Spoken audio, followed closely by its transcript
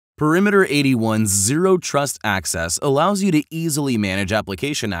Perimeter 81's Zero Trust Access allows you to easily manage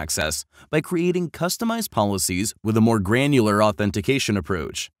application access by creating customized policies with a more granular authentication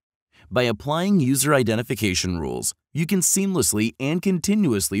approach. By applying user identification rules, you can seamlessly and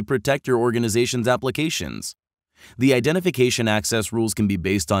continuously protect your organization's applications. The identification access rules can be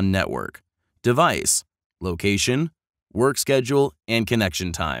based on network, device, location, work schedule, and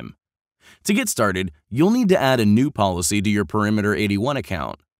connection time. To get started, you'll need to add a new policy to your Perimeter 81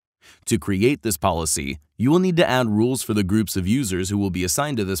 account. To create this policy, you will need to add rules for the groups of users who will be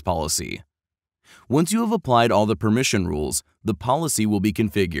assigned to this policy. Once you have applied all the permission rules, the policy will be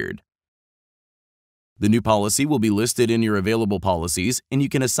configured. The new policy will be listed in your available policies, and you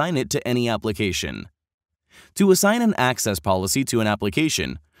can assign it to any application. To assign an access policy to an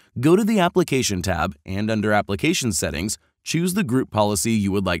application, go to the Application tab and under Application Settings, choose the group policy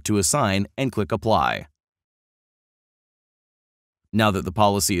you would like to assign and click Apply. Now that the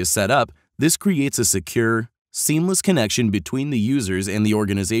policy is set up, this creates a secure, seamless connection between the users and the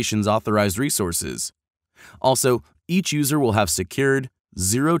organization's authorized resources. Also, each user will have secured,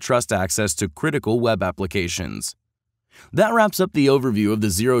 zero trust access to critical web applications. That wraps up the overview of the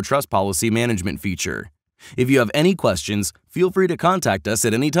Zero Trust Policy Management feature. If you have any questions, feel free to contact us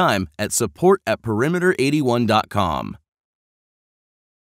at any time at support@perimeter81.com.